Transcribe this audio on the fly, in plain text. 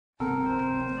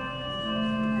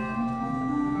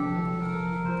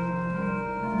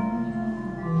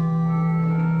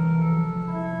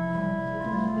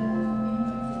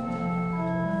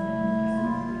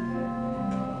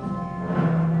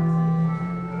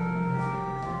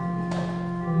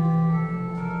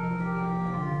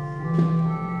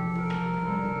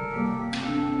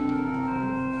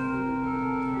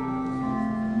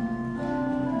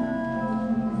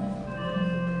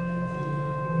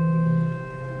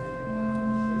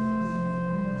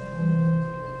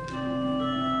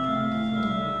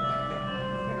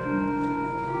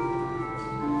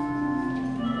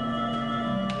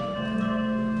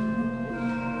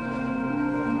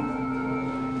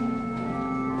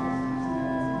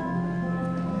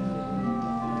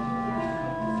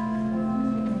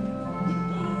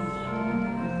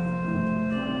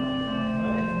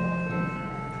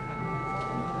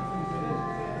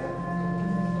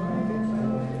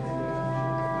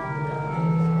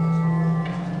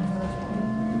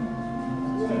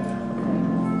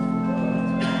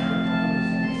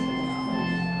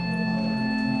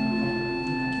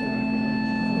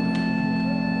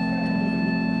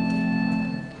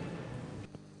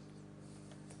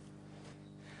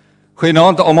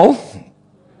Goeienaand almal.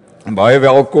 Baie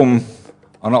welkom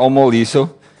aan almal hierso.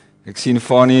 Ek sien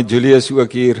Fanny en Julius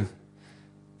ook hier.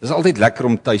 Dis altyd lekker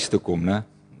om tuis te kom, né?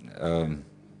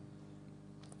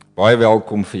 Baie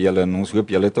welkom vir julle en ons hoop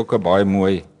julle het ook 'n baie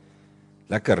mooi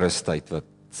lekker rustyd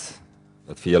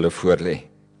wat vir julle voorlê.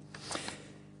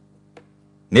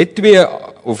 Net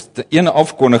een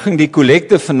afkondiging, die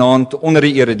kollekte vanaand onder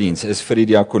die erediens is vir die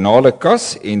diakonale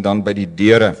kas en dan by die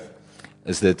deure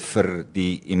is dit vir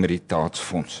die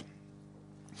emeritaatsfonds.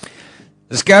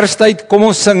 Dis Kerstyd, kom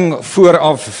ons sing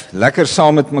vooraf lekker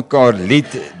saam met mekaar lied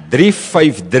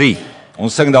 353.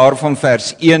 Ons sing daarvan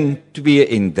vers 1, 2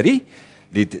 en 3.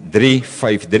 Lied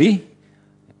 353,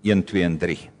 1, 2 en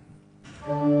 3.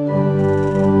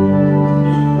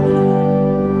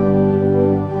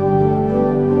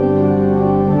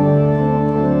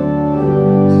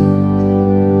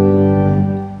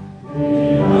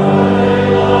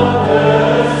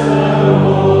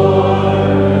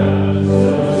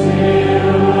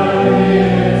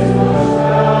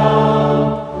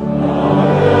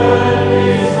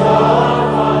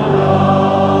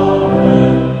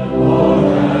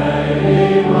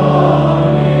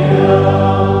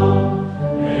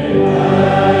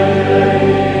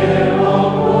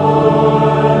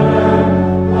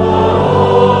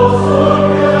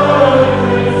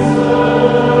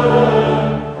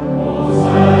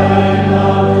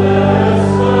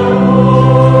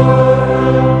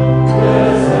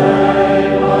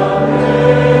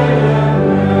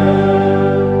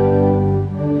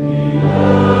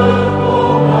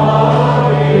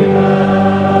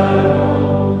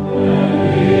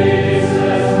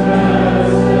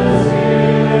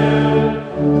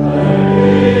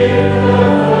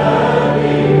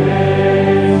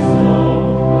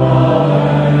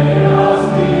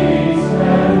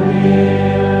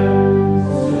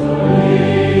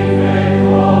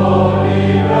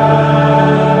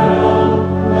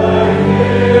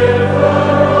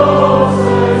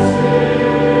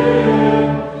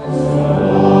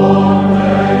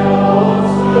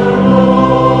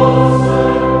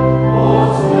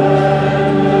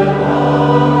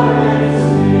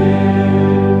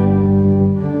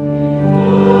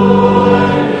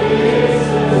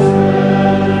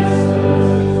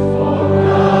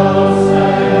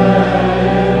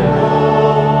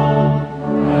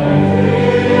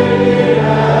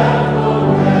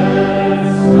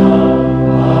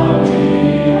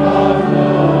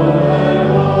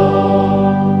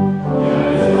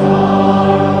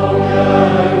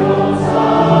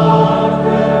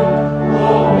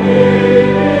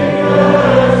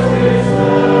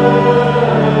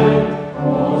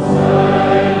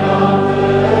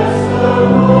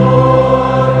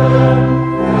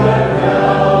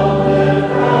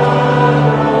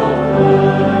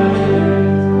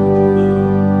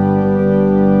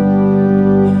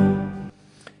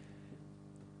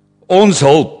 Ons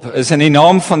hulp is in die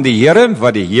naam van die Here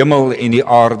wat die hemel en die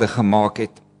aarde gemaak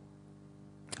het.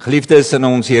 Geliefdes in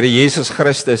ons Here Jesus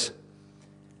Christus,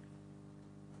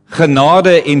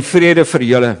 genade en vrede vir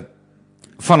julle,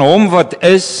 van hom wat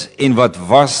is en wat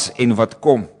was en wat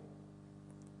kom,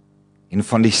 en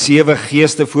van die 7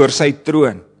 geeste voor sy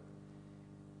troon,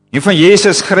 en van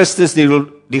Jesus Christus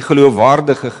die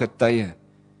geloofwaardige getuie,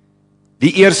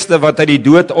 die eerste wat uit die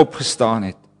dood opgestaan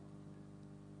het,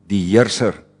 die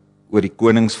heerser oor die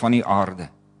konings van die aarde.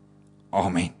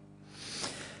 Amen.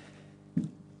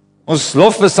 Ons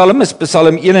lofpsalm is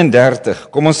Psalm 31.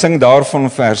 Kom ons sing daarvan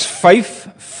vers 5,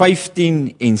 15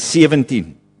 en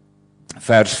 17.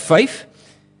 Vers 5.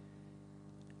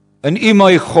 In U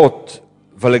my God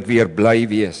wil ek weer bly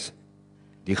wees.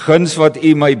 Die guns wat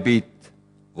U my bied,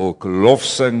 wil ek lof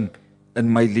sing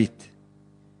in my lied.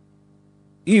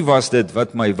 U was dit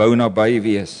wat my wou naby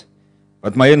wees,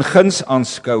 wat my in guns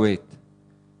aanskou het,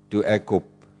 toe ek op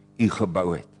U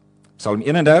gebou het. Psalm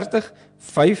 31,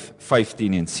 5,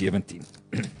 15 en 17.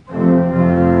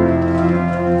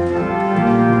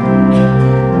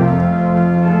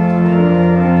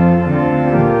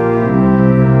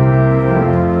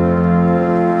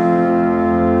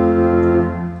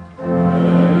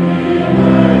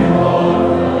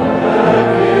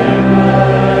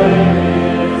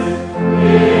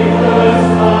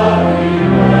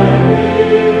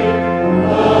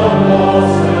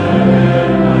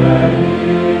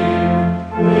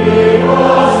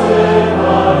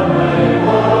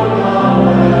 Was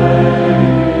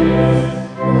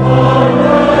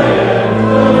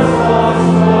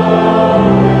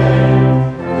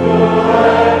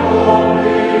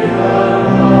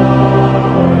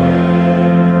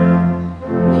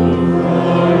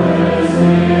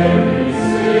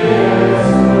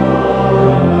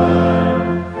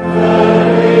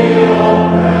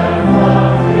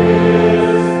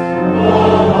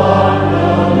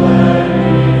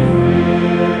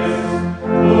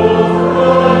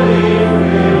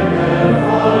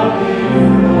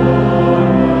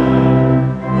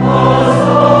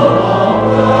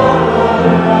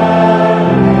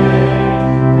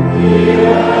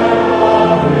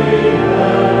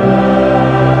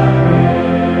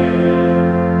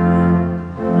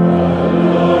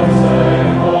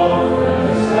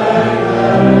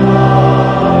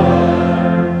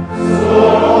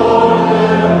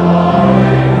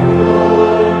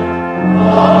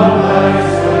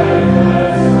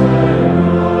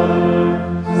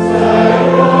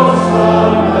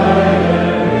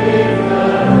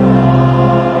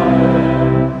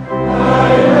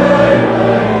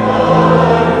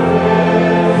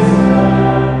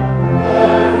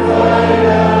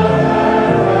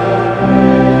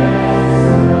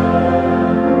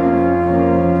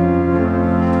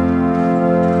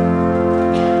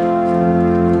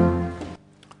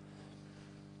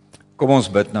ons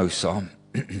bid nou saam.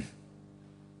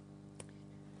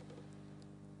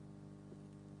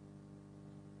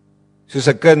 Soos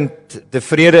 'n kind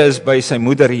tevrede is by sy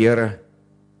moeder, Here,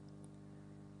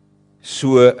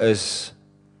 so is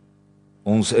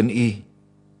ons in U.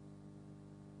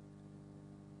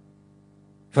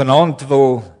 Vanaand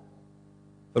wil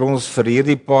ons vir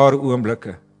hierdie paar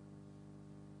oomblikke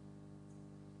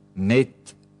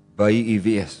net by U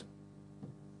wees.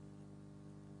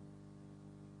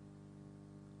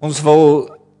 Ons wil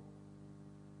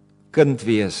kind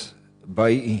wees by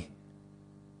U.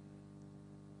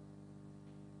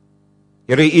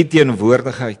 Here, U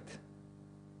teenwoordigheid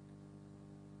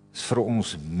is vir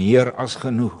ons meer as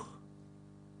genoeg.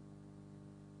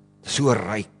 So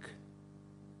ryk.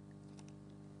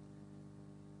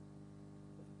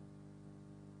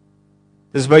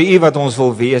 Dis by U wat ons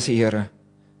wil wees, Here.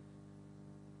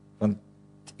 Want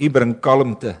U bring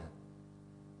kalmte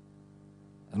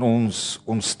in ons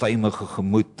onstuimige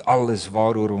gemoed, alles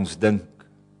waaroor ons dink,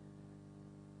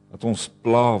 wat ons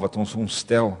pla, wat ons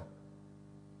ontstel.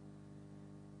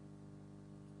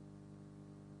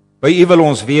 By U wil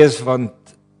ons wees,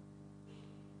 want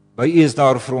by U is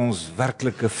daar vir ons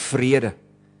werklike vrede.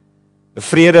 'n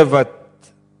Vrede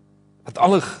wat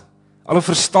alle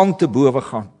verstand te bowe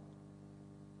gaan.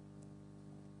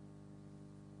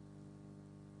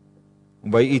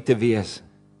 Om by U te wees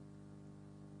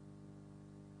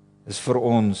is vir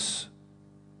ons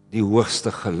die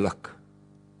hoogste geluk.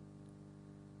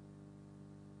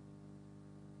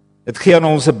 Dit gee aan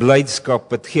ons 'n blydskap,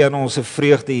 dit gee aan ons 'n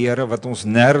vreugde, Here, wat ons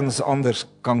nêrens anders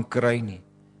kan kry nie.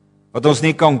 Wat ons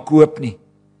nie kan koop nie.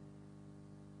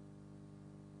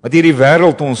 Wat hierdie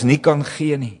wêreld ons nie kan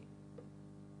gee nie.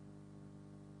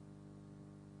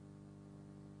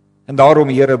 En daarom,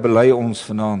 Here, bely ons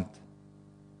vanaand,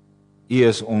 U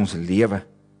is ons lewe.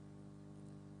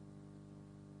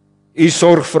 U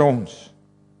sorg vir ons.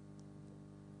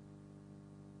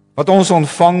 Wat ons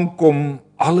ontvang, kom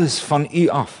alles van U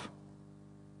af.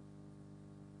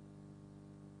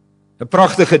 'n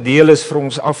Pragtige deel is vir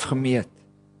ons afgemeet.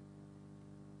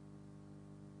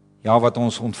 Ja, wat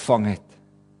ons ontvang het,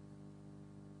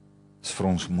 is vir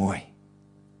ons mooi.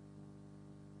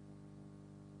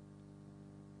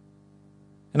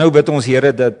 En nou bid ons,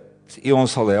 Here, dat U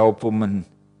ons sal help om in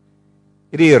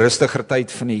hierdie rustiger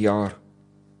tyd van die jaar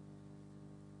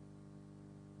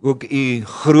ook U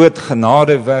groot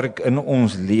genadewerk in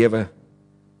ons lewe,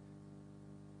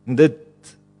 om dit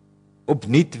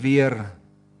opnuut weer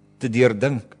te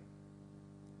deurdink.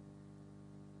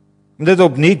 Om dit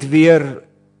opnuut weer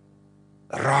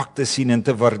raak te sien en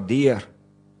te waardeer.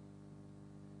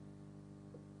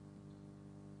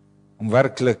 Om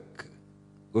werklik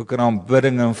ook in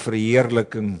aanbidding en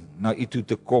verheerliking na U toe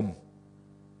te kom.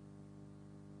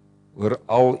 Oor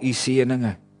al U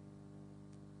seëninge.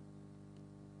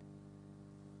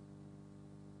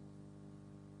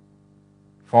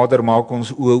 Vader, maak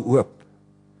ons oë oop.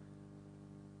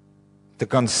 Te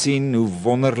kan sien hoe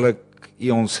wonderlik U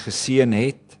ons geseën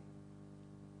het.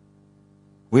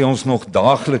 Hoe U ons nog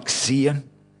daagliks seën.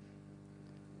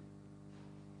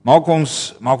 Maak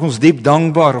ons diep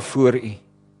dankbaar voor U.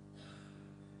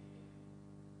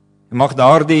 En mag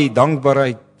daardie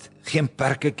dankbaarheid geen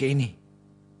perke ken nie.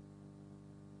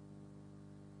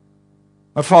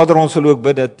 Maar Vader, ons wil ook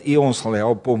bid dat U ons sal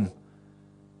help om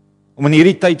in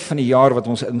hierdie tyd van die jaar wat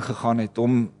ons ingegaan het,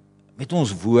 om met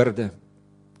ons woorde,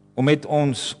 om met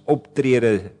ons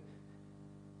optrede,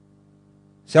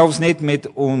 selfs net met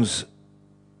ons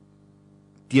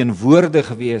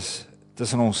teenwoordig wees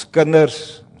tussen ons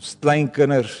kinders, ons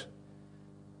kleinkinders,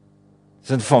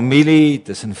 tussen familie,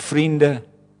 tussen vriende,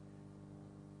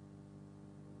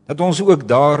 dat ons ook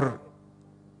daar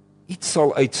iets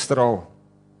sal uitstraal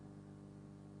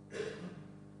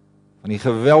van die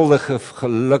geweldige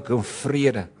geluk en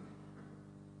vrede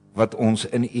wat ons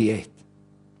in U het.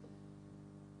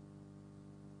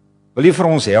 Wil U vir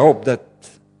ons help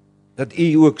dat U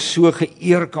ook so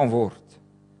geëer kan word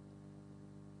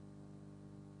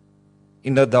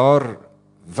en dat daar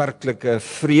werklike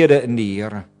vrede in die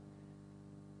Here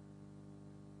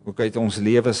ook uit ons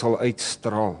lewe sal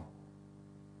uitstraal.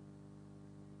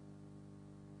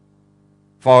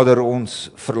 Vader, ons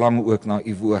verlang ook na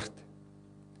U woord.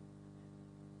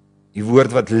 Die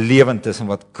woord wat lewend is en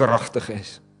wat kragtig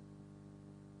is.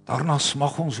 Daarna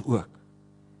smag ons ook.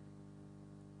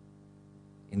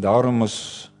 En daarom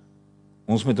is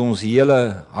ons met ons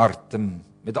hele hart en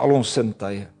met al ons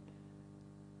sintuie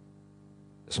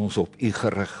is ons op U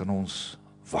gerig en ons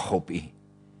wag op U.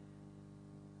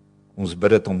 Ons bid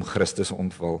dit om Christus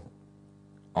ontwil.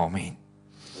 Amen.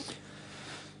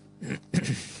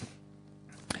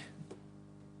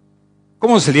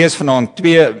 Kom ons lees vanaand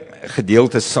 2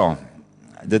 gedeeltes saam.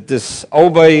 Dit is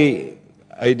albei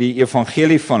uit die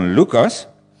evangelie van Lukas.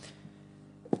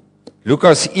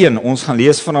 Lukas 1, ons gaan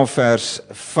lees vanaf vers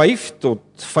 5 tot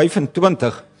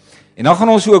 25. En dan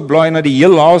gaan ons ook blaai na die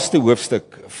heel laaste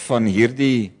hoofstuk van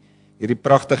hierdie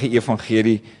pragtige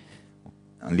evangelie.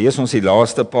 Dan lees ons die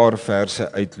laaste paar verse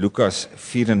uit Lukas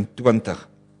 24.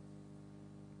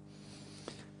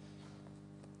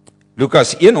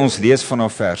 Lukas 1, ons lees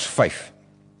vanaf vers 5.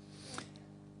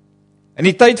 In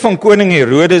die tyd van koning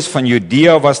Herodes van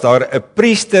Judea was daar 'n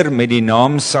priester met die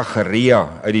naam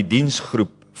Sagaria uit die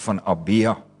diensgroep van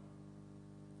Abia.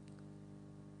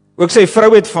 Ook sy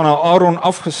vrou het van Aaron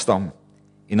afgestam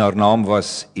en haar naam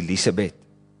was Elisabeth.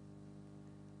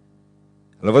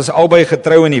 Hulle was albei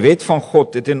getrou in die wet van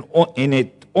God en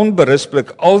het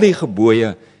onberispelik al die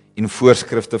gebooie en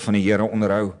voorskrifte van die Here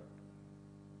onderhou.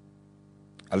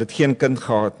 Hulle het geen kind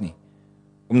gehad nie,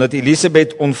 omdat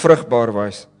Elisabeth onvrugbaar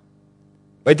was.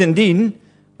 Buitendien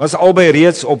was albei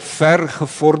reeds op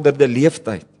vergevorderde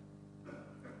leeftyd.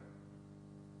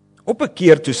 Op 'n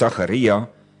keer toe Sagaria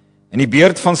in die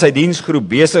beurt van sy diensgroep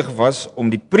besig was om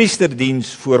die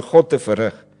priesterdiens voor God te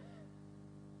verrig,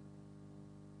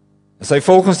 is hy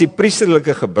volgens die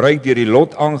priesterlike gebruik deur die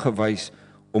lot aangewys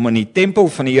om in die tempel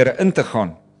van die Here in te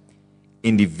gaan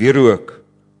en die wierook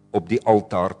op die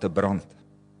altaar te brand.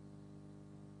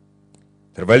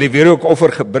 Terwyl die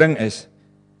wierookoffer gebring is,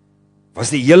 was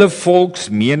die hele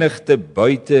volksmenigte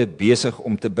buite besig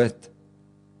om te bid.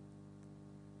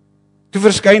 Toe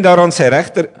verskyn daar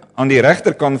aan die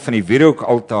regterkant van die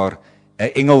wierookaltaar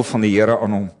 'n engel van die Here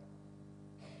aan hom.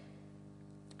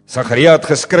 Sagaria het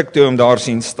geskrik toe hom daar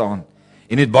sien staan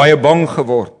en het baie bang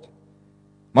geword.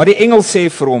 Maar die engel sê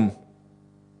vir hom: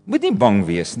 "Moet nie bang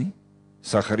wees nie,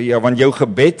 Sagaria, want jou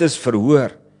gebed is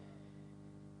verhoor.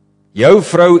 Jou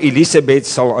vrou Elisabeth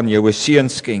sal aan jou 'n seun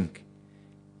skenk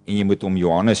en jy moet hom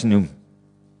Johannes noem.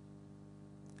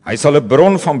 Hy sal 'n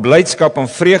bron van blydskap en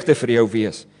vreugde vir jou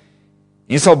wees.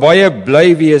 En sal baie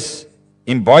bly wees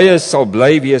en baie sal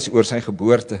bly wees oor sy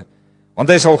geboorte, want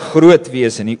hy sal groot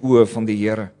wees in die oë van die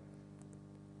Here.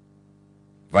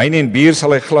 Wyn en bier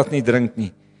sal hy glad nie drink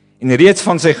nie, en reeds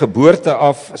van sy geboorte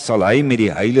af sal hy met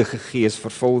die Heilige Gees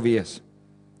vervul wees.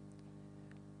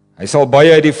 Hy sal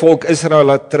baie uit die volk Israel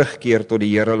laat terugkeer tot die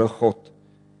Here hulle God.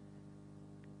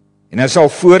 En hy sal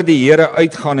voor die Here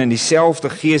uitgaan in dieselfde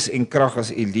gees en krag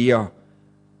as Elia,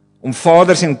 om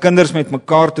vaders en kinders met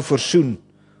mekaar te versoen,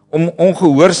 om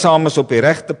ongehoorsaames op die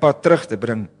regte pad terug te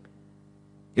bring,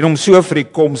 en om so vir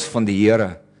die koms van die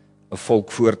Here 'n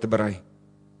volk voor te berei."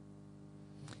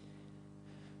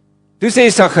 Toe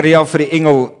sê Sagaria vir die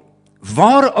engel: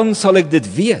 "Waaraan sal ek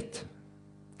dit weet?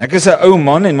 Ek is 'n ou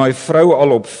man en my vrou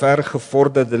al op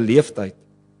vergevorderde leeftyd."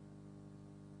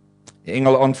 Die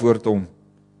engel antwoord hom: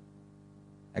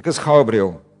 "Ek is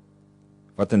Gabriël,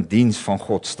 wat in diens van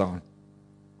God staan.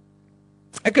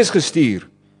 Ek is gestuur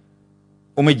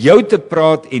om met jou te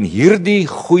praat en hierdie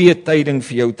goeie tyding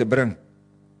vir jou te bring.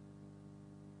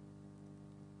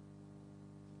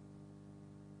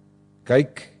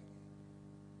 Kyk,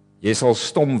 jy sal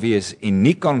stom wees en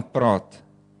nie kan praat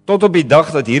tot op die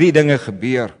dag dat hierdie dinge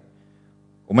gebeur,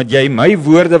 omdat jy my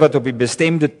woorde wat op die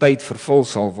bestemde tyd vervul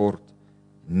sal word,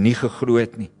 nie geglo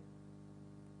het nie."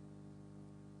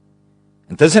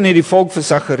 Intussen het die volk vir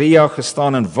Sagaria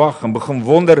gestaan en wag en begin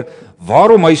wonder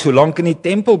waarom hy so lank in die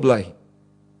tempel bly.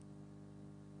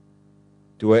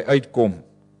 Toe hy uitkom,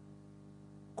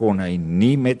 kon hy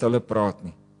nie met hulle praat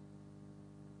nie.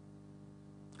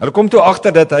 Hulle kom toe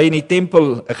agter dat hy in die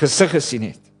tempel 'n gesig gesien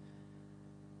het.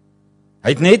 Hy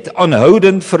het net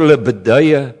aanhoudend vir hulle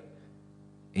beduie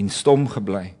en stom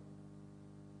gebly.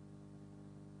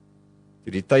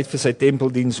 Toe die tyd vir sy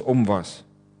tempeldiens om was,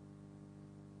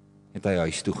 het hy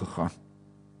huis toe gegaan.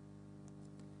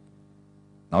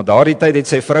 Na daardie tyd het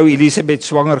sy vrou Elisabeth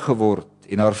swanger geword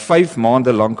en haar 5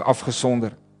 maande lank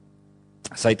afgesonder.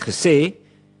 Sy het gesê: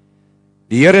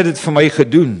 "Die Here het dit vir my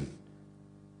gedoen.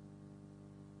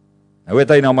 Nou het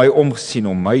hy na my omgesien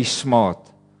om my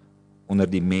smaad onder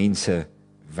die mense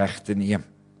weg te neem."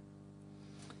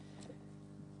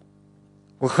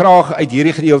 Ek wil graag uit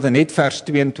hierdie gedeelte net vers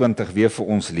 22 weer vir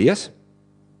ons lees.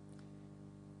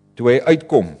 Toe hy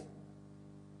uitkom,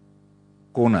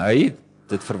 kon hy,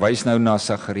 dit verwys nou na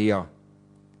Sagaria,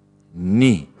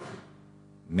 nie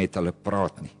met hulle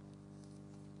praat nie.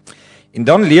 En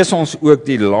dan lees ons ook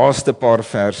die laaste paar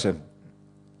verse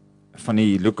van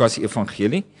die Lukas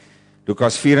evangelie,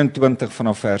 Lukas 24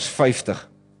 vanaf vers 50.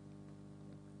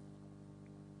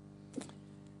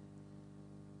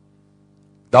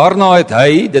 Daarna het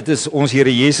hy, dit is ons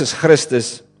Here Jesus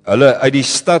Christus, hulle uit die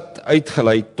stad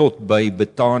uitgelei tot by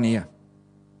Betanië.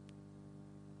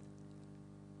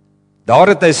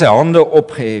 Daar het hy sy hande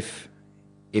opgehef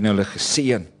en hulle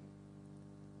geseën.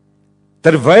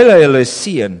 Terwyl hy hulle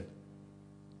seën,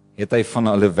 het hy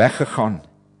van hulle weggegaan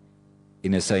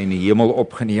en is hy in die hemel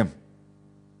opgeneem.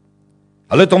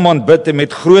 Hulle het hom aanbid en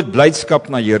met groot blydskap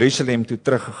na Jerusalem toe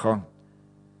teruggegaan.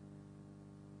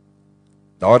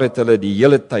 Daar het hulle die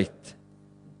hele tyd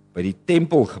by die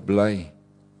tempel gebly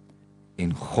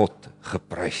en God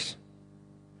geprys.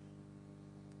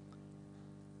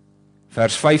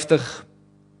 Vers 50,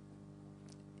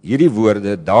 hierdie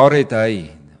woorde, daar het hy,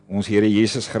 ons Here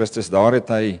Jesus Christus, daar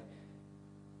het hy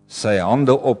sy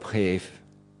hande opgehef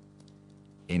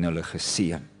en hulle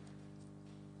geseën.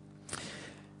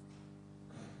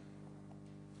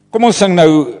 Kom ons sing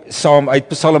nou saam uit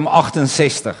Psalm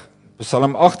 68.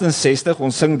 Psalm 68,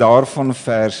 ons sing daarvan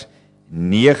vers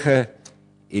 9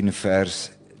 en vers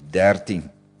 13.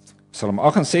 Psalm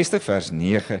 68 vers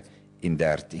 9 en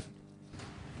 13.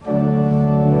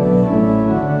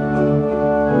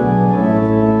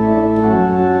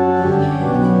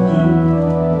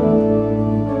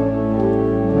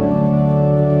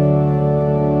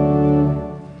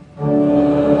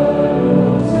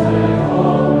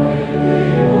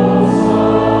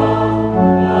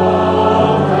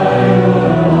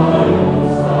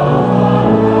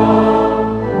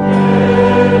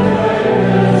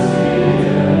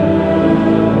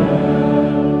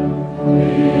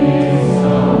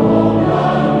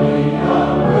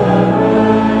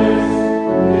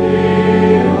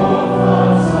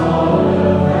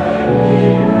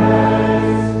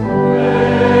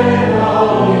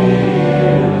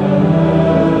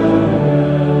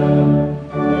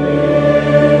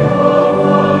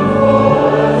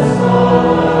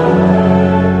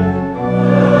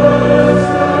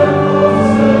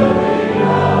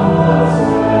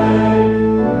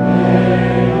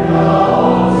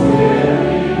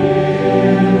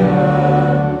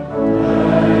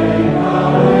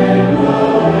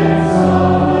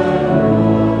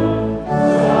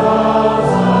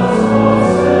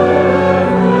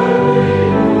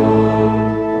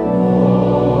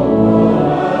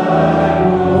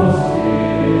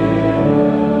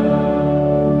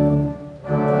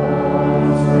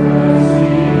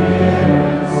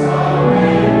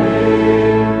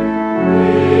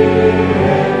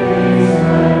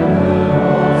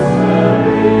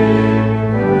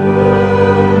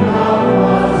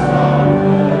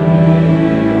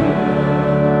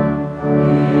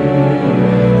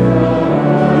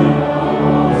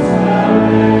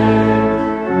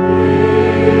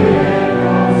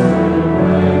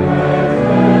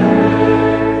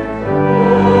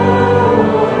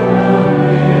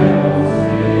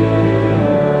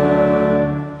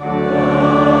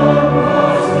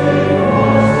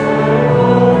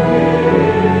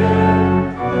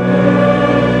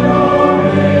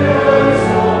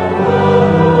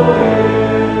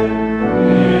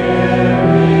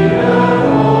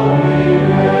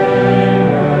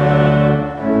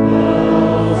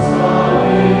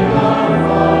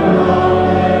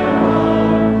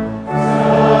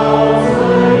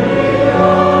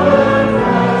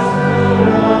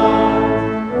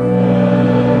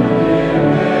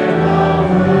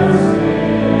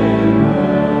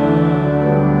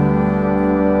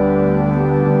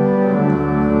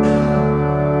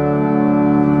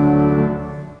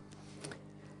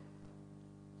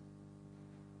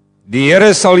 Die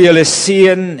Here sal julle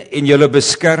seën en julle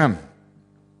beskerm.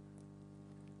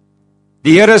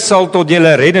 Die Here sal tot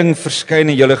julle redding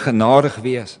verskyn en julle genadig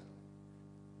wees.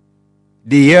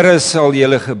 Die Here sal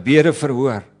julle gebede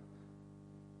verhoor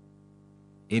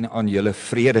en aan julle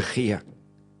vrede gee.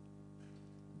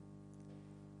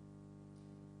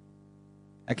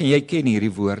 Ek en jy ken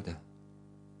hierdie woorde.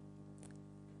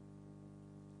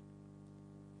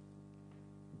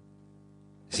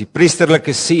 Dis die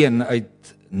priesterlike seën uit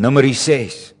Numeri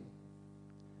 6.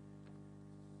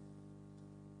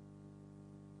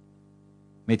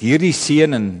 Met hierdie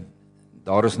seën, en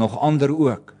daar is nog ander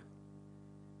ook,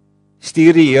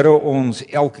 stuur die Here ons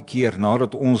elke keer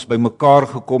nadat ons bymekaar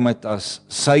gekom het as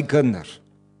sy kinders,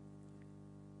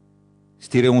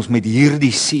 stuur hy ons met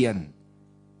hierdie seën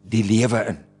die lewe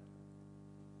in.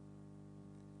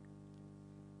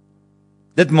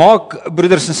 Dit maak,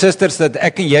 broeders en susters, dat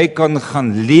ek en jy kan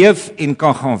gaan leef en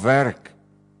kan gaan werk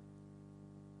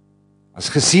as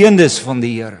geseëndes van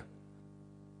die Here.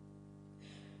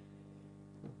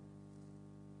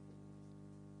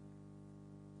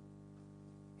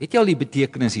 Het jy al die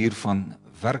betekenis hiervan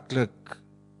werklik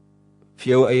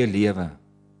vir jou eie lewe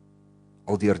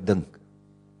al deurdink?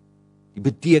 Die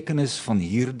betekenis van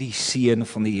hierdie seën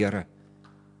van die Here,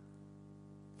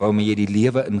 waarmee jy die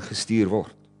lewe ingestuur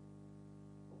word.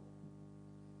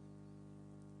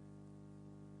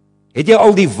 Het jy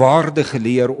al die waarde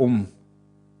geleer om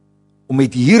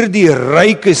met hierdie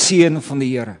ryke seën van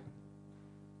die Here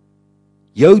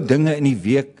jou dinge in die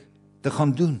week te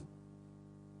gaan doen?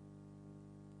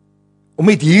 Om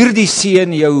met hierdie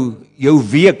seën jou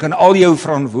week en al jou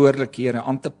verantwoordelikhede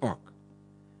aan te pak.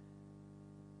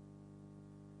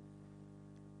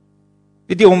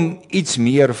 Weet jy, om iets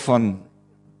meer van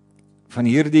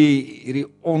hierdie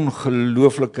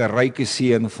ongelooflike ryke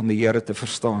seën van die Here te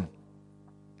verstaan,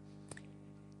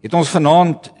 het ons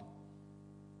vanaand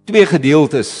 2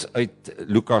 gedeeltes uit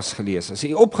Lukas gelees. As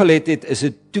jy opgelet het, is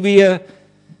dit 2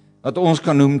 wat ons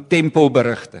kan noem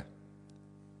tempelberigte.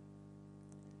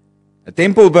 'n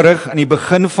Tempelberig aan die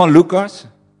begin van Lukas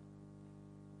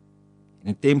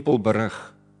en 'n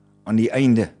tempelberig aan die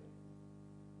einde.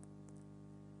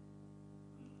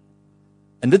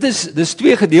 En dit is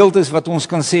 2 gedeeltes wat ons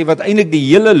kan sê wat eintlik die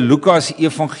hele Lukas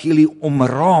evangelie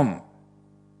omraam.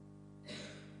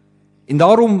 En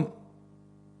daarom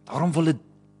wil dit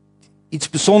iets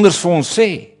besonders vir ons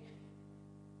sê.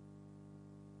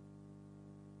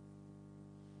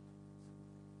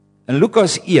 In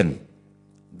Lukas 1,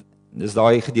 dis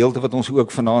daai gedeelte wat ons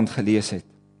ook vanaand gelees het.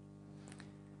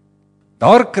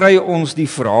 Daar kry ons die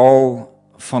verhaal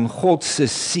van God se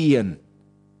seën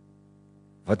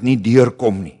wat nie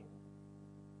deurkom nie.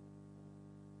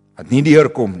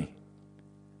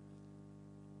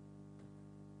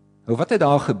 Nou, wat het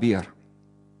daar gebeur?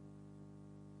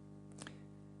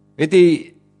 Weet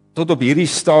jy, tot op hierdie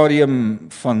stadium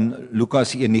van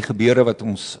Lukas 1, die gebeure wat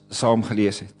ons saam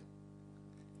gelees het.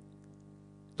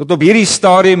 Tot op hierdie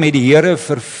stadium het die Here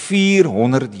vir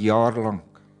 400 jaar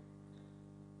lank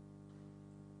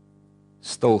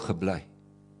stil gebly.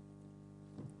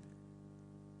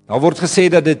 Daar word gesê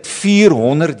dat dit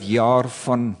 400 jaar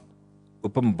van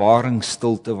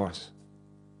openbaringsstilte was.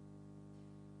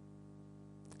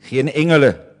 Geen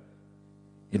engele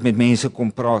het met mense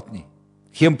kom praat nie.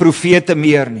 Geen profete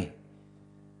meer nie.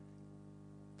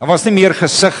 Daar was nie meer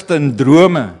gesigte en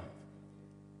drome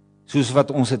soos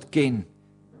wat ons dit ken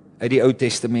uit die Ou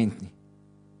Testament nie.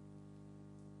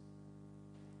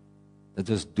 Dit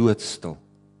was doodstil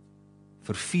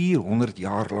vir 400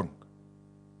 jaar lank.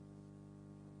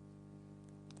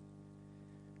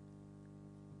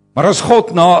 Maar as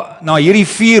God na hierdie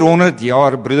 400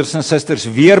 jaar, broeders en susters,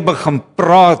 weer begin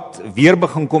praat, weer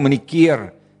begin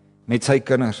kommunikeer met sy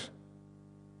kinders,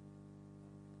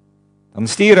 dan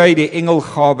stuur hy die engel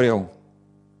Gabriël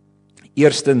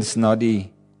eerstens na die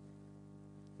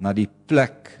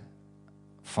plek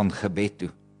van gebed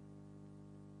toe.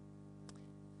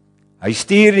 Hy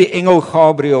stuur die engel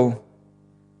Gabriël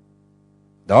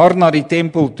daar na die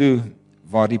tempel toe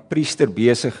waar die priester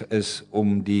besig is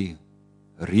om die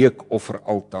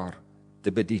reukofferaltaar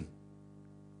te bedien.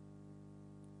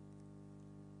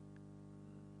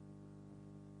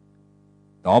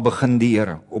 Daar begin die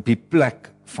Here op die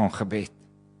plek van gebed.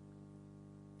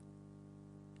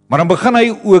 Maar dan begin hy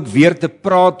ook weer te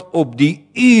praat op die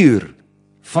uur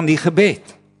van die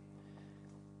gebed.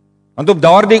 Want op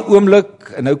daardie oomblik,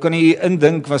 en nou kan jy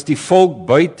indink, was die volk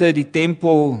buite die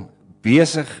tempel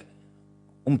besig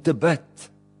om te bid.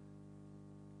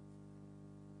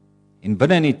 En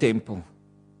binne in die tempel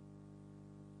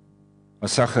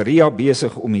was Sagaria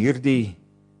besig om hierdie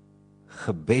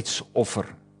gebedsoffer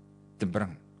te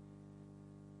bring.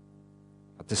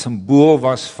 Wat 'n simbool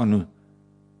was van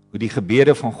hoe die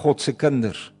gebede van God se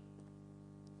kinders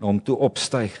na hom toe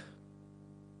opstyg.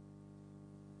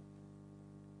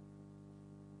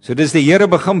 So dis die Here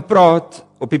begin praat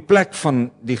op die plek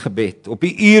van die gebed, op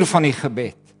die uur van die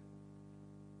gebed.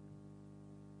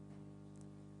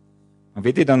 Maar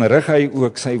weet jy, dan rig hy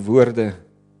ook sy woorde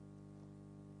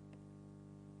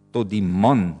tot die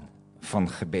man van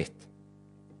gebed,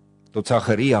 tot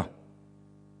Sagaria.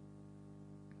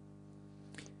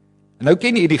 En nou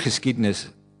ken jy die geskiedenis.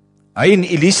 Hy en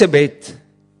Elisabeth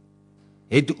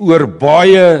het oor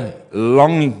baie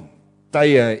lang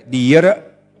tye die Here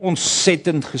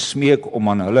ontsettend gesmeek om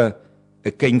aan hulle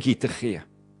 'n kindjie te gee.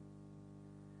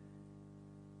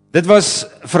 Dit was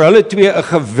vir hulle twee 'n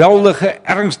geweldige,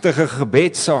 ernstige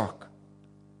gebedssaak.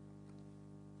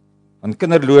 Want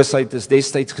kinderloosheid is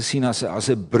destyds gesien as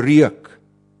 'n breuk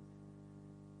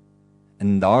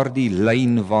in daardie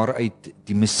lyn waaruit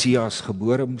die Messias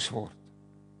gebore moes word.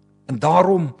 En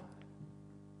daarom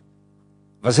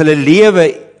was hulle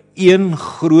lewe een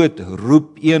groot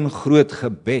roep, een groot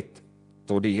gebed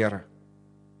tot die Here.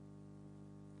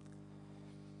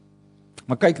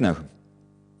 Maar kyk nou.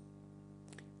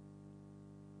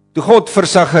 Toe God vir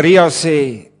Sagaria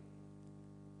sê,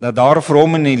 dat daar vir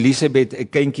hom en Elisabeth 'n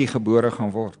kindjie gebore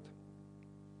gaan word.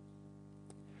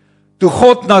 Toe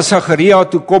God na Sagaria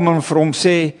toe kom en vir hom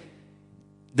sê,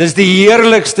 dis die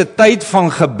heerlikste tyd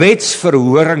van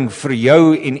gebedsverhoring vir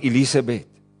jou en Elisabeth.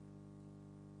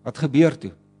 Wat gebeur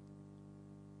toe?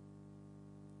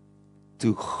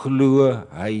 Toe glo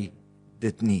hy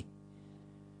dit nie.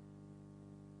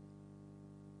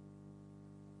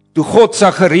 Toe God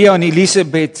Sagaria en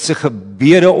Elisabeth se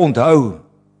gebede onthou,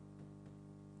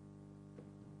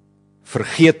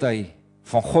 vergeet hy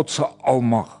van God se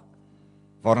almag,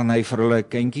 waarin hy vir hulle 'n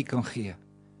kindjie kan gee.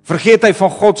 Vergeet hy van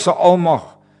God se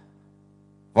almag,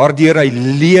 waardeur hy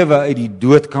lewe uit die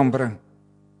dood kan bring.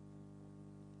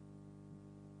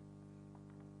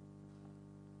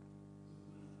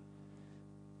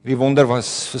 Die wonder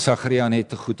was vir Sagaria net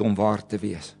te goed om waar te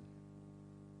wees.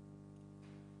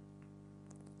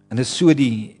 En dit is so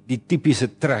die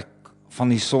tipiese trek van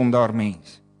die sondaar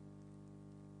mens.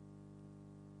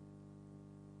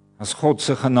 As God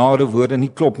se genadewoorde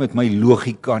nie klop met my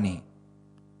logika nie,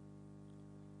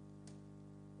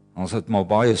 dan is dit maar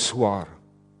baie swaar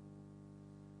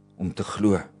om te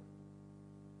glo.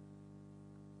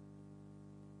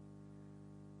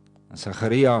 En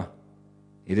Sagaria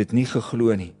het dit nie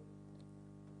geglo nie.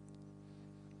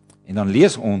 En dan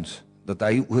lees ons dat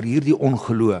hy oor hierdie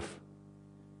ongeloof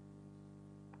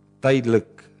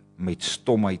tydelik met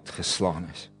stomheid geslaan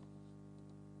is.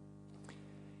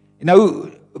 En nou,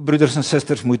 broeders en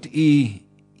susters, moet u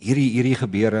hierdie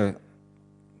gebeure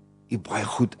u baie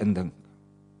goed indink.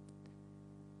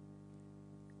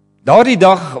 Daardie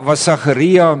dag was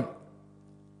Sagaria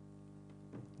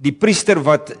die priester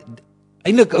wat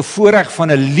eintlik 'n voorreg van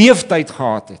 'n leeftyd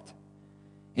gehad het.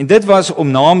 En dit was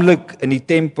om naamlik in die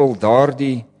tempel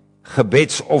daardie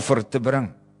gebedsoffer te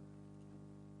bring.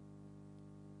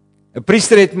 'n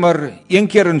Priester het maar een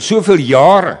keer in soveel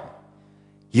jare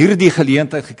hierdie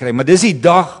geleentheid gekry, maar dis die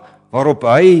dag waarop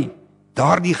hy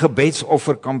daardie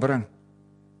gebedsoffer kan bring.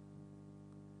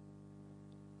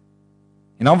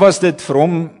 En dan was dit vir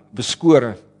hom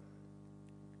beskore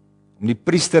om die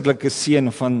priesterlike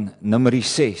seën van Numeri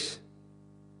 6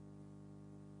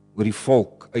 oor die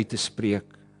volk uit te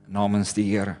spreek namens die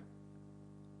Here.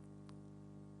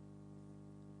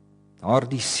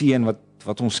 Daardie seën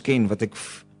wat ons ken, wat ek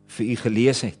vir u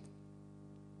gelees het.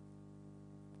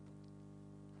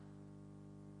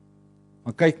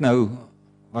 Maar kyk nou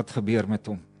wat gebeur met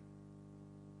hom.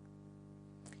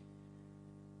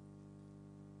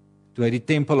 Toe hy die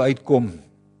tempel uitkom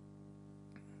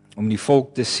om die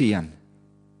volk te seën,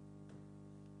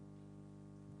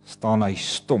 staan hy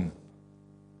stom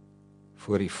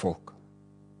voor die volk.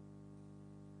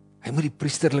 Hy moet die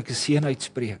priesterlike seën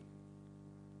uitspreek,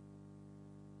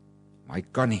 maar hy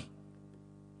kan nie.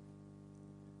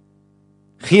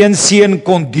 Geen seën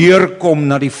kon deurkom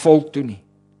na die volk toe nie.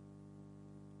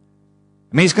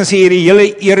 Mense kan sê hierdie hele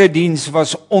erediens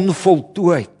was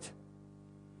onvoltooid.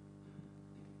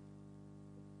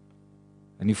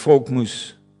 En die volk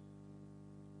moes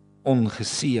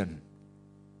ongeseën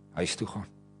huis toe gaan.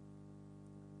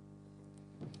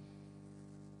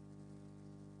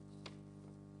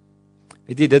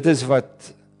 Weet jy, dit is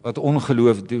wat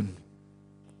ongeloof doen.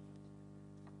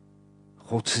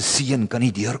 God se seën kan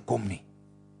nie deurkom nie.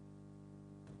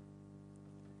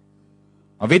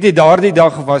 Maar weet jy, daardie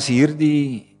dag was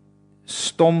hierdie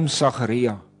stom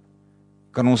Sagaria,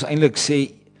 kan ons eintlik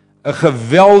sê, 'n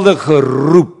geweldige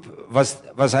roep,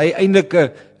 was hy eintlik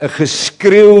 'n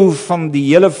geskreeu van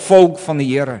die hele volk van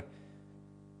die Here,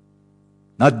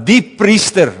 na die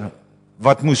priester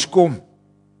wat moes kom.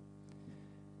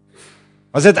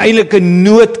 Was dit eintlik 'n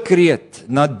noodkreet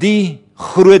na die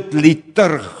groot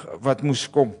liturg wat moes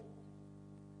kom?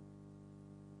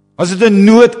 Was dit 'n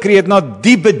noodkreet na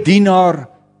die bedienaar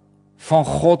van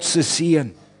God se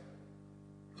seën?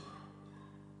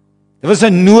 Dit was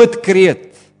 'n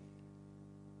noodkreet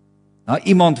na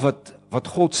iemand wat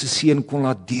God se seën kon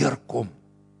laat deurkom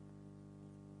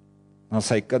na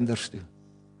sy kinders toe.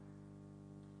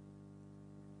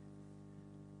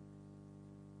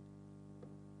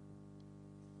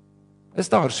 Is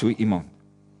daar so iemand?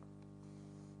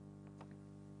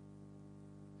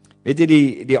 Weet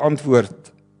jy, die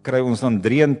antwoord kry ons dan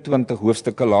 23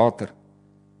 hoofstukke later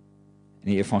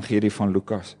in die evangelie van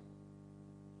Lukas.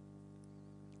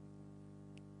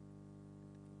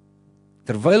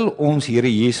 Terwyl ons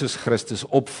Here Jesus Christus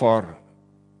opvaar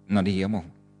na die hemel,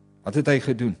 wat het hy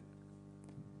gedoen?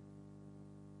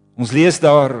 Ons lees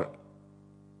daar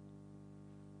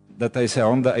dat hy sy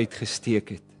hande uitgesteek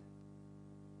het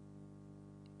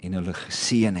en hulle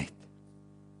geseën het.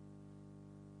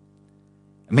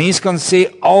 'n mens kan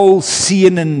sê al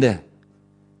seënende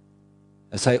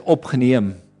is hy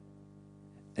opgeneem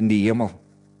in die hemel.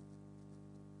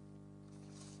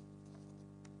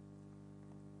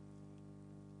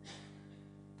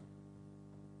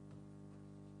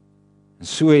 En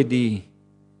so het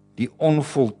die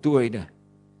onvoltooide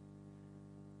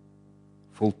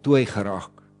voltooi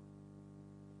geraak.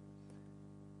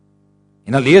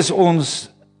 En dan lees ons,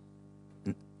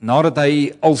 nadat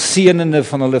hy al seënende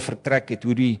van hulle vertrek het,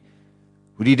 hoe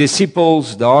die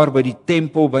disippels daar by die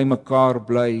tempel by mekaar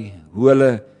bly, hoe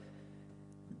hulle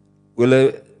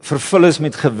vervul is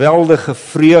met geweldige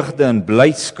vreugde en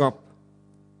blydskap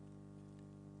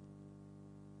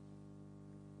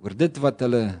oor dit wat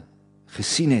hulle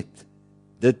gesien het,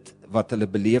 dit wat hulle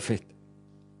beleef het.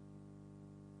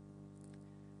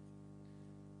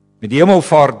 Met die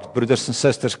hemelvaart, broeders en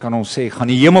susters, kan ons sê, gaan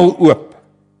die hemel oop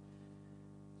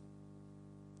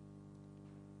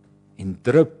en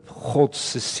drup God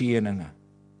se seëninge,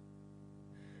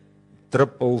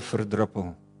 druppel vir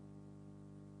druppel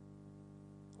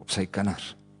op sy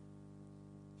kinders.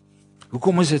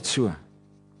 Hoekom is dit so?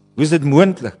 Hoe is dit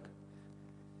moontlik?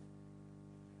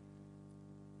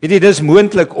 Weet jy, dis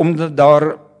moontlik omdat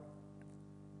daar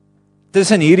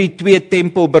tussen hierdie twee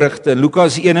tempelberigte,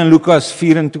 Lukas 1 en Lukas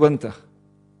 24,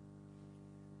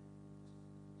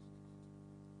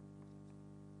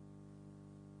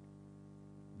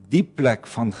 die plek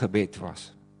van gebed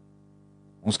was.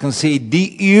 Ons kan sê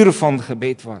die uur van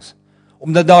gebed was,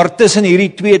 omdat daar tussen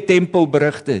hierdie twee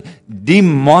tempelberigte die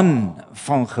man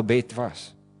van gebed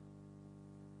was.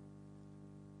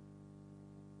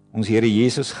 Ons Here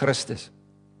Jesus Christus.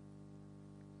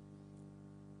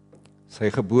 Sy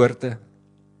geboorte,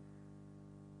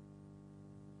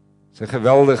 sy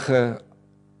geweldige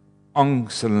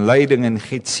angs en lyding in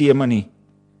Geseënd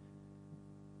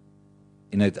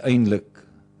en uiteindelik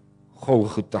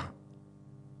Golgotha.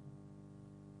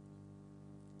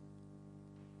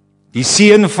 Die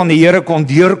seun van die Here kon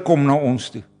deurkom na ons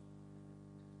toe.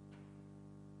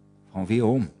 Van wie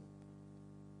hom?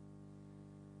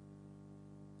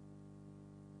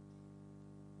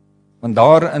 Want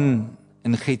daar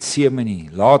in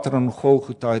Geseënd, later in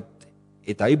Golgotha,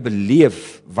 het hy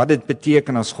beleef wat dit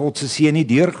beteken as God se seun nie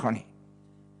deurgaan nie.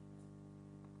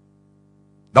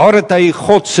 Daar het hy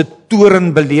God se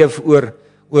toorn beleef oor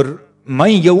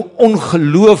my en jou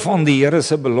ongeloof aan die Here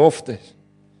se beloftes.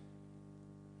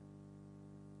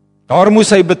 Daar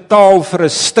moes hy betaal vir 'n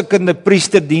stikkende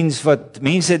priesterdiens wat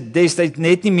mense destyds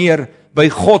net nie meer by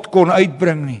God kon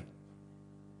uitbring nie.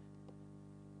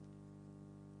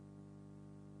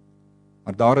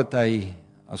 Maar daar het hy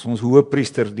as ons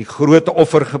hoëpriester die groot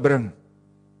offer gebring,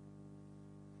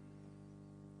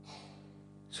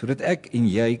 sodat ek en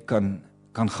jy kan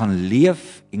gaan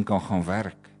leef en kan gaan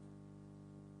werk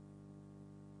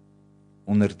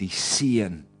onder die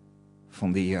seën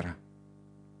van die Here.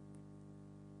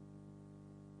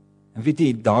 En weet jy,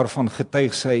 daarvan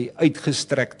getuig sy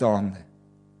uitgestrekte hande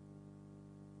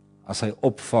as hy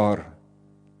opvaar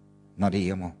na die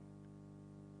hemel.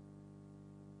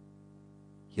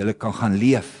 Julle kan gaan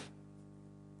leef.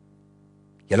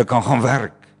 Julle kan gaan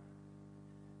werk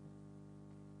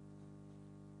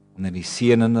onder die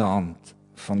seënende hand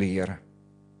van die Here.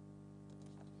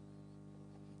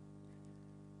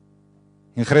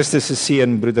 En Christus se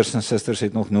seën, broeders en susters,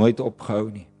 het nog nooit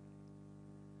opgehou nie.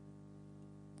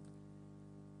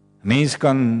 'n Mens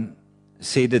kan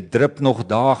sê dit drup nog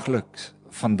daagliks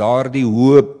van daardie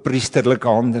hoë priesterlike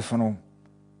hande van hom.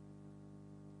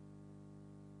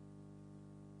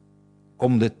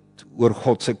 Kom dit oor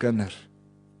God se kinders.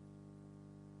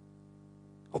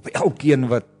 Op elkeen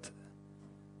wat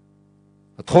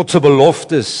God se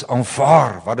beloftes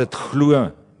aanvaar, wat dit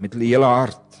glo met hulle hele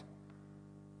hart.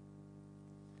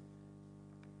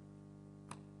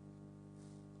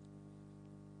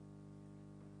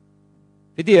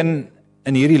 Weet jy,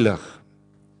 in hierdie lig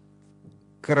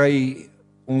kry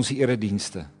ons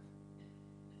eredienste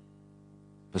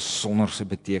besonderse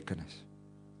betekenis.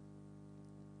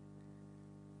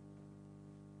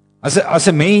 As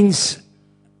 'n mens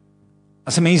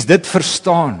dit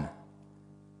verstaan,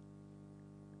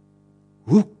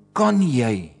 hoe kan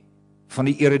jy van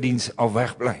die erediens af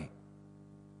wegbly?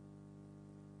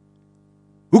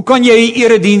 Hoe kan jy 'n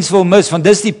erediens wil mis, want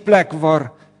dis die plek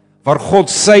waar God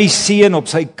sy seën op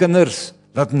sy kinders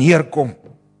laat neerkom.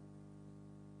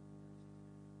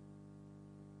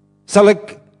 Sal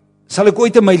ek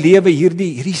ooit in my lewe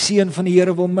hierdie seën van die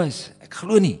Here wil mis? Ek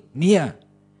glo nie, nee.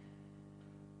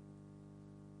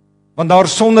 Want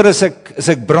daarsonder is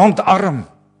ek brandarm.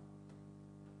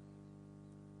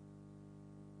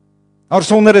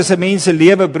 Daarsonder is 'n mens se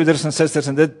lewe, broeders en susters,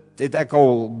 en dit het ek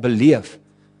al beleef.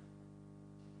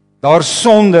 Daar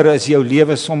sonder is jou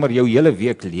lewe sommer jou hele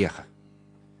week leeg.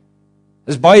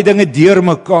 Is baie dinge deur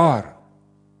mekaar.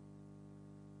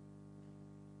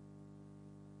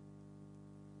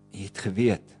 Jy het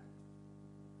geweet.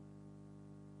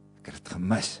 Ek het dit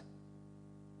gemis.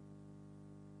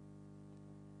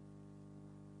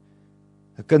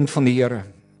 'n kind van die Here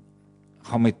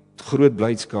gaan met groot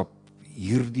blydskap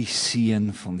hierdie seën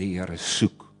van die Here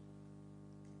soek.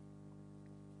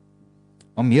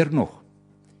 Maar meer nog,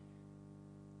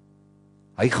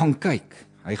 hy gaan kyk,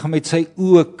 hy gaan met sy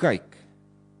oë kyk,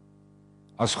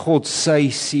 as God sy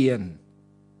seën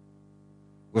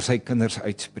oor sy kinders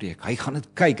uitspreek. Hy gaan dit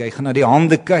kyk, hy gaan na die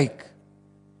hande kyk.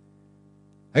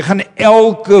 Hy gaan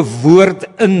elke woord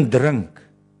indrink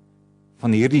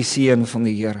van hierdie seën van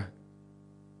die Here.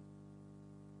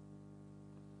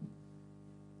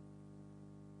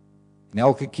 En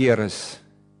elke keer as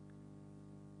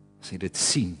hy dit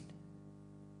sien,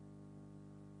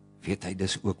 weet hy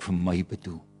dis ook vir my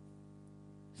bedoel.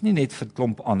 Dis nie net vir 'n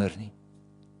klomp ander nie.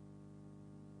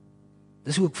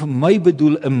 Dis ook vir my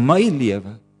bedoel in my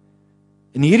lewe,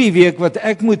 in hierdie week wat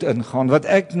ek moet ingaan, wat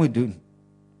ek moet doen.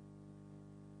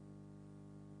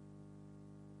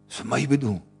 Dis vir my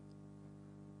bedoel.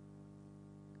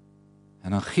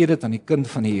 En dan gee dit aan die kind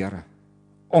van die Here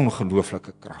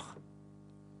ongelooflike krag.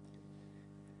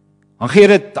 Dan gee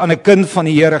dit aan 'n kind van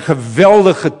die Here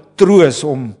geweldige troos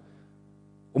om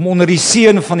onder die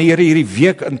seën van die Here hierdie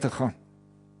week in te gaan.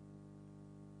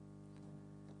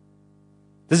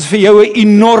 Dit is vir jou 'n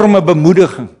enorme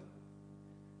bemoediging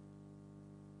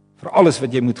vir alles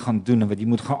wat jy moet gaan doen en wat jy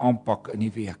moet gaan aanpak in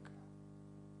die week.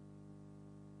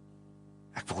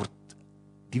 Ek word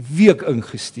die week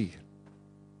ingestuur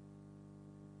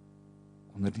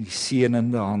onder die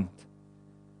seënende hand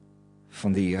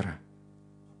van die Here.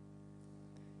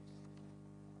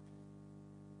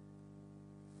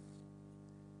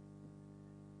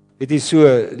 Dit is so,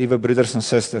 liewe broeders en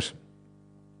susters,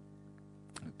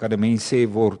 kan 'n mens sê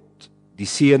word die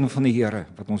seën van die Here,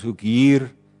 wat ons ook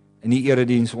hier in die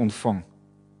erediens ontvang,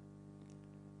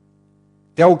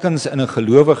 telkens in 'n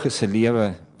gelowige se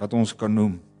lewe, wat ons kan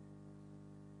noem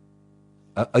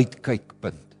 'n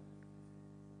uitkykpunt.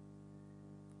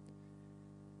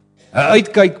 'n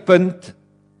Uitkykpunt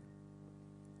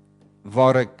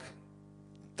waar ek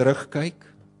terugkyk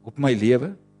op my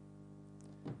lewe,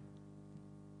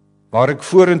 waar ek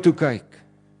vorentoe kyk,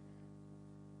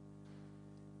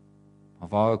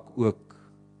 maar waar ek ook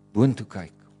boontoe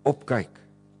kyk, opkyk.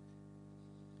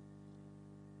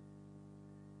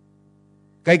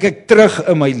 Kyk ek terug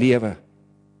in my lewe,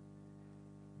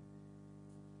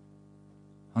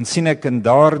 dan sien ek in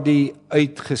daardie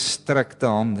uitgestrekte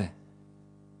hande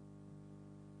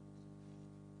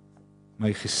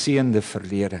my geseënde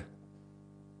verlede.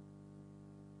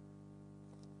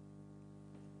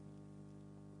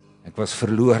 Ek was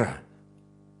verlore,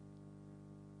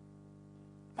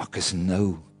 maar ek is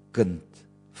nou kind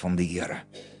van die Here.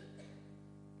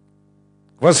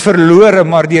 Ek was verlore,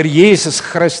 maar deur Jesus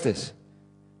Christus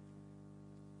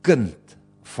kind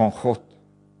van God.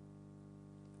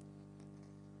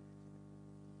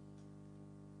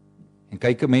 En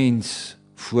kyk 'n mens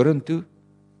vorentoe,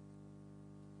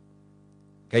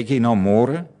 kyk jy na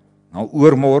môre, na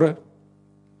oormôre,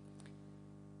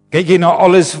 kyk jy na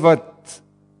alles wat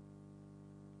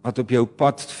op jou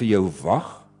pad vir jou wag,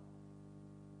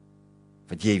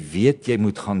 wat jy weet jy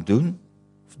moet gaan doen,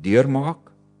 of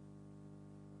deurmaak,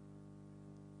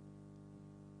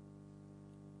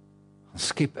 dan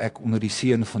skep ek onder die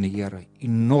seën van die Here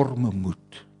enorme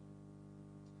moed.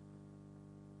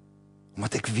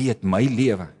 Omdat ek weet, my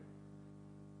lewe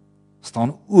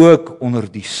staan ook onder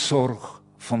die sorg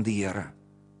van die Here.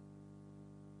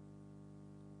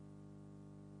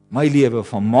 My lewe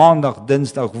van maandag,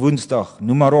 dinsdag, woensdag,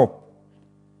 noem maar op.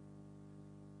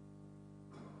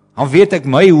 Dan weet ek,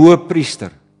 my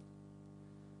hoëpriester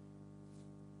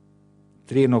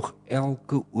tree nog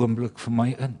elke oomblik vir my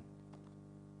in.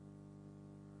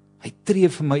 Hy tree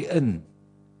vir my in,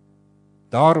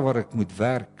 daar waar ek moet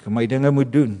werk, my dinge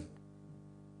moet doen.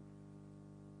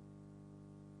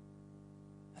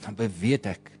 En dan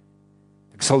weet ek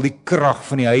sal die krag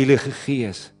van die Heilige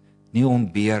Gees nie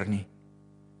ontbeer nie.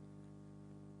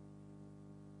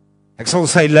 Ek sal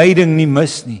sy leiding nie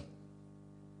mis nie.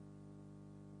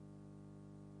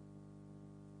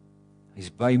 Hy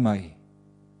is by my,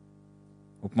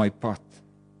 op my pad.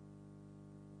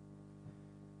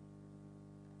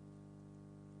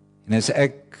 En as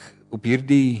ek op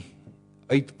hierdie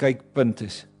uitkykpunt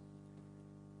is,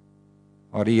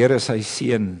 waar die Here sy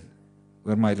seën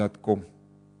oor my laat kom,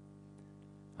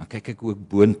 dan kyk ek ook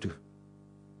boontoe.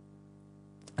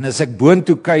 En as ek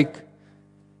boontoe kyk,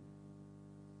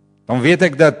 dan weet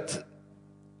ek dat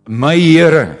my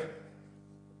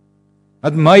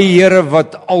Here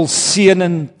wat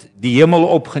alseënend die hemel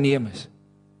opgeneem is,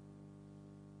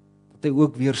 dat hy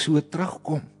ook weer so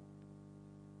terugkom.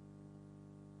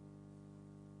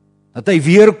 Dat hy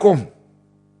weer kom.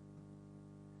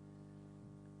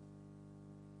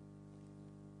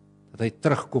 Dat hy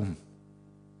terugkom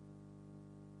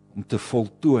om te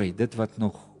voltooi dit wat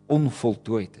nog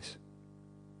onvoltooid is.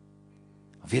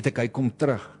 Dan weet ek, hy kom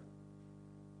terug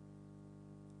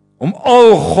om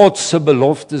al God se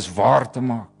beloftes waar te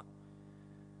maak.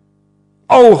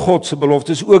 Al God se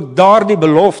beloftes, ook daardie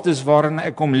beloftes waarin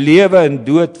ek om lewe en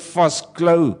dood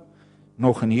vasklou,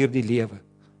 nog in hierdie lewe.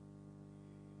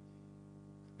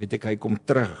 Weet ek, hy kom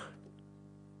terug,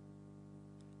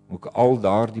 om ook al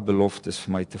daardie beloftes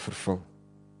vir my te vervul.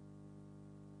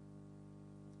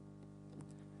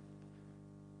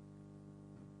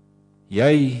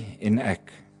 Jy en ek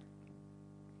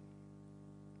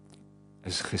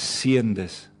is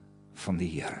geseëndes van die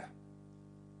Here.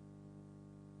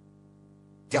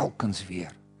 Telkens weer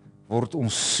word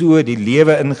ons so die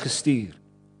lewe ingestuur.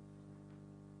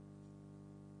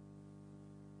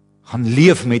 Gaan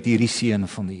leef met hierdie seën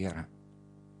van die Here.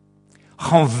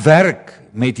 Gaan werk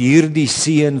met hierdie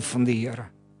seën van die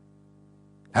Here.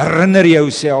 Herinner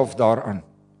jouself daaraan.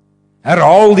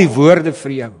 Herhaal die woorde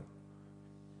vir jou.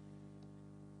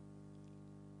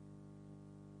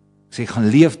 Sê, gaan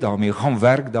leef daarmee, gaan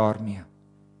werk daarmee.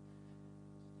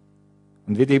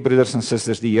 Want weet jy, broeders en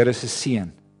susters, die Here se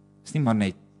seën is nie maar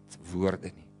net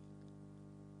woorde nie.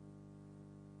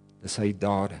 Dis sy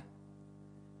dade.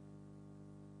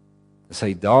 Dis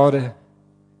sy dade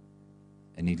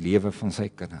in die lewe van sy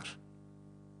kinders.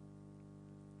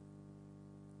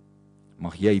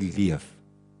 Mag jy leef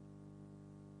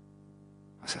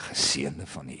as 'n geseënde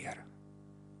van die Here.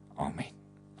 Amen.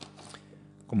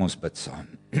 Kom ons bid saam.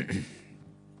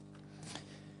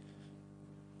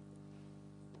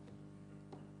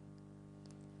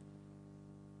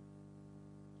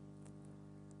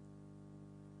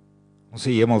 Ons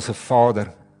hemelse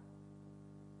Vader,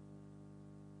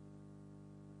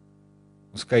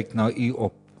 ons kyk na U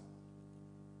op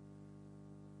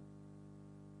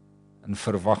in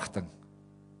verwagting.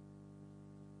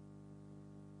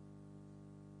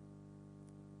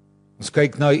 Ons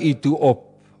kyk na U toe op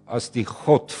as die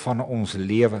God van ons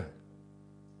lewe.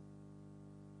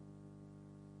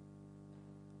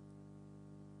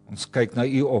 Ons kyk na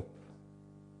U op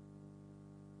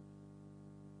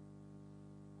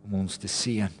om ons te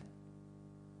seën.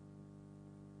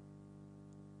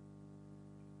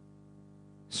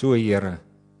 So, Here,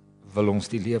 wil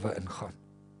ons die lewe ingaan.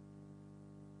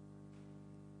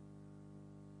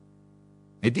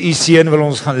 Met U seën wil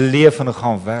ons gaan leef en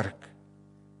gaan werk.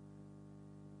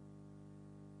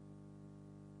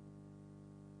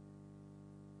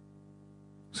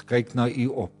 Ons kyk na U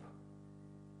op,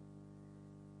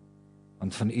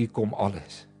 want van U kom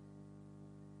alles.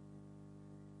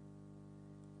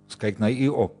 Ons kyk na U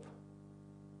op,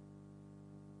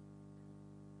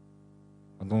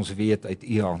 want ons weet uit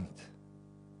U hand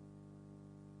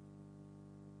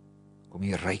kom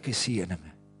die ryke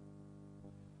seëninge.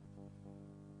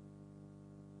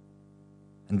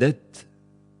 En dit,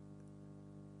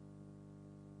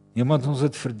 niemand ons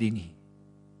het verdien nie,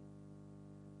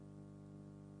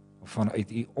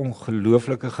 vanuit U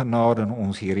ongelooflike genade in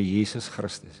ons Here Jesus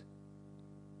Christus.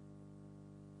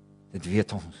 Dit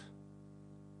weet ons.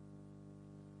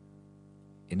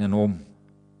 En in Hom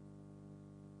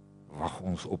wag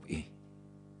ons op U.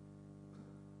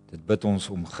 Dit bid ons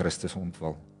om Christus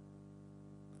ontwil.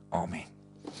 Amen.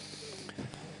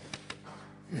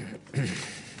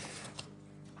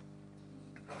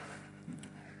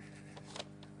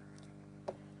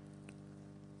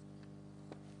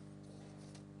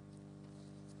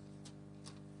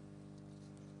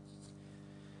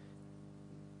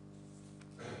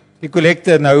 Die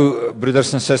kollekte nou,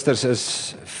 broeders en susters, is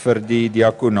vir die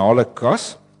diakonale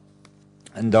kas.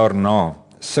 En daarna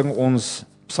sing ons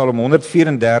Psalm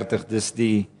 134, dis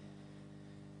die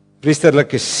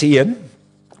priesterlike seën.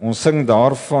 Ons sing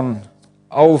daarvan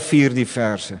al 4 die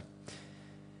verse.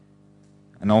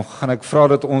 En dan gaan ek vra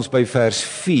dat ons by vers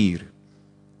 4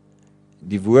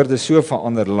 die woorde so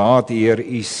verander: laat Heer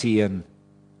U seën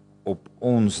op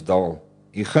ons daal.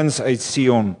 U guns uit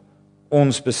Sion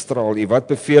ons bestraal. U wat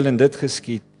beveel en dit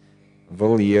geskied,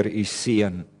 wil Heer U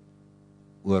seën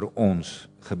oor ons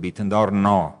gebied. En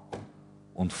daarna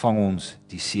ontvang ons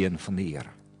die seën van die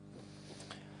Here.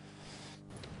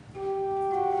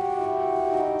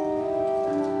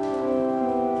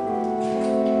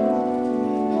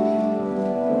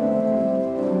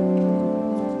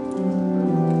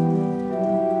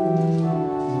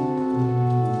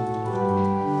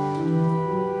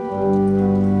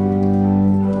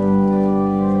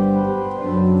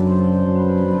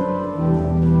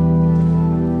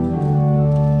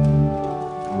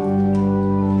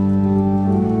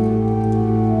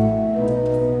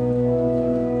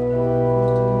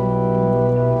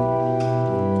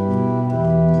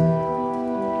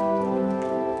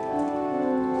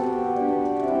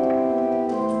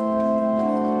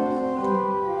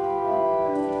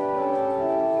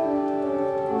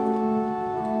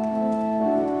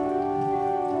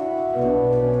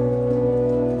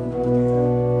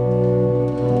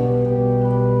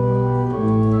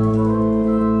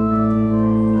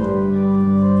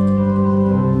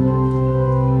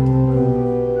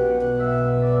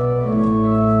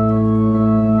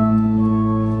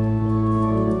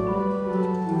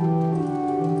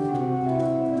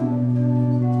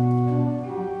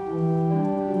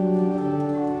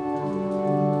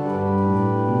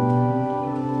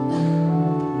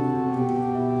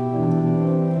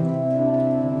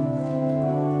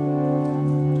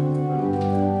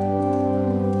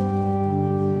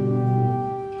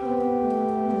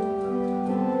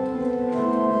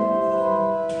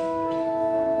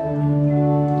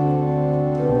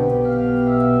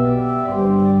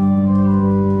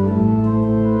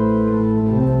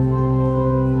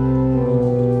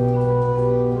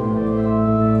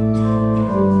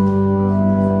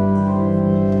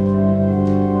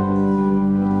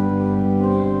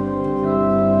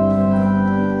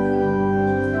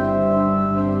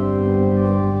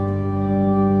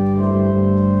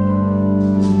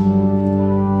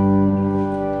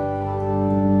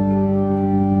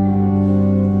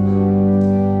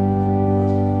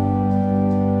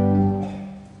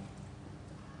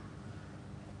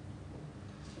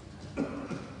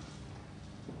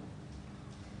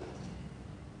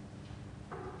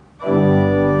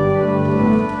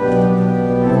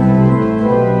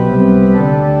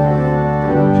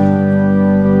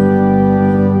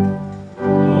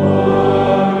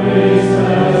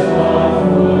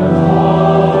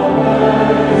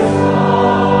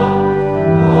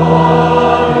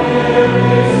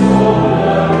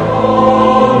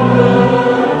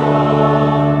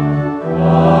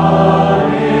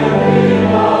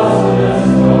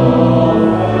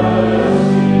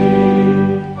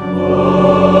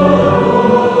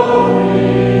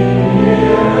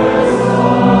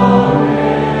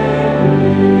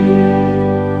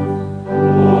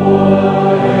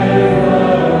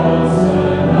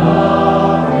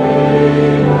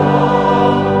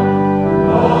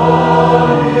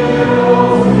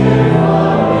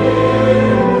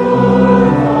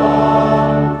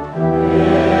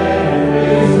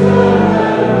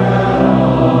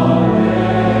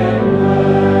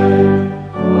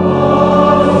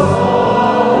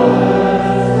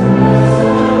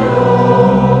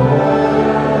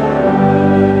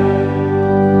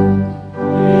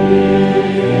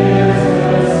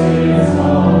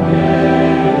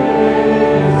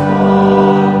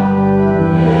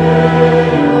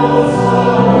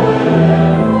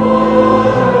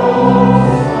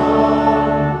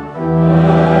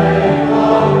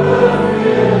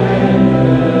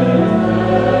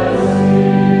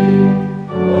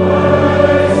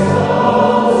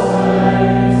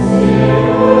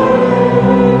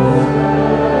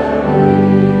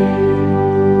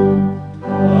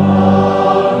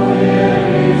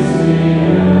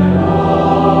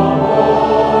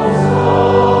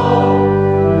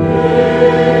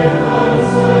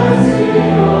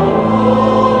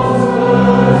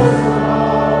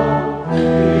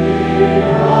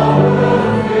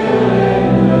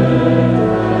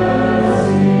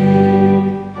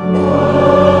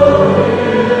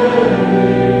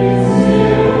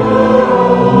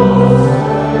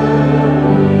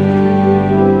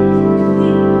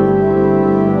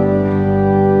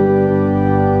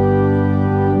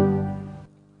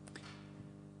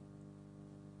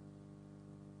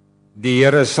 Die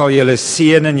Here sal julle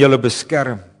seën en julle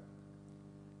beskerm.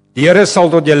 Die Here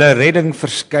sal tot julle redding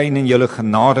verskyn en julle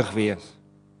genadig wees.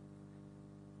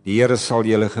 Die Here sal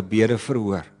julle gebede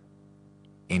verhoor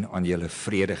en aan julle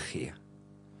vrede gee.